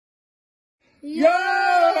Yo,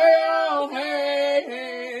 yo, hey,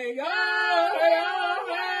 hey, yo, yo,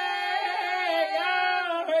 hey, yo,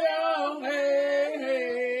 yo, hey,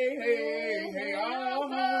 hey, hey, hey, yo,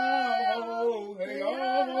 ho, hey, yo,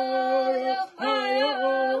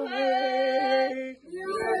 yo, hey.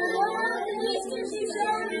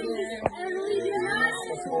 And we do not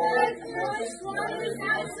support the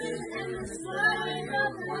slaughterhouses and the slaughtering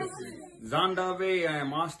of horses. Zandave, I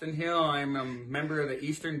am Austin Hill. I'm a member of the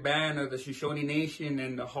Eastern Band of the Shoshone Nation,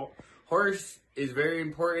 and the horse is very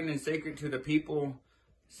important and sacred to the people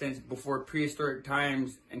since before prehistoric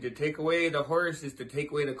times. And to take away the horse is to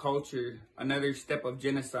take away the culture, another step of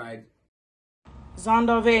genocide.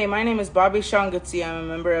 Zandave, my name is Bobby Shangutsi. I'm a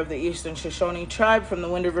member of the Eastern Shoshone tribe from the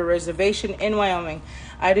Wind River Reservation in Wyoming.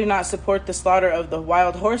 I do not support the slaughter of the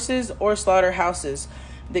wild horses or slaughterhouses.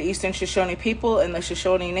 The Eastern Shoshone people and the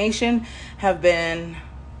Shoshone Nation have been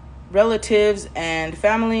relatives and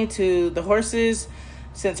family to the horses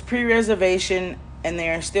since pre-reservation, and they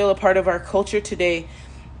are still a part of our culture today.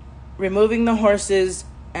 Removing the horses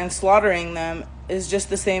and slaughtering them is just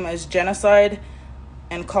the same as genocide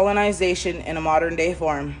and colonization in a modern day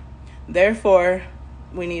form. Therefore,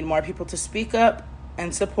 we need more people to speak up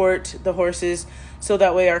and support the horses so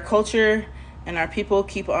that way our culture and our people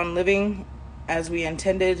keep on living as we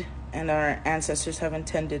intended and our ancestors have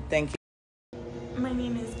intended. Thank you. My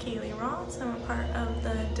name is Kaylee Ross. I'm a part of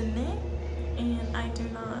the Dene, and I do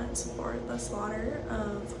not support the slaughter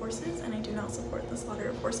of horses, and I do not support the slaughter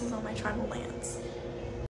of horses on my tribal lands.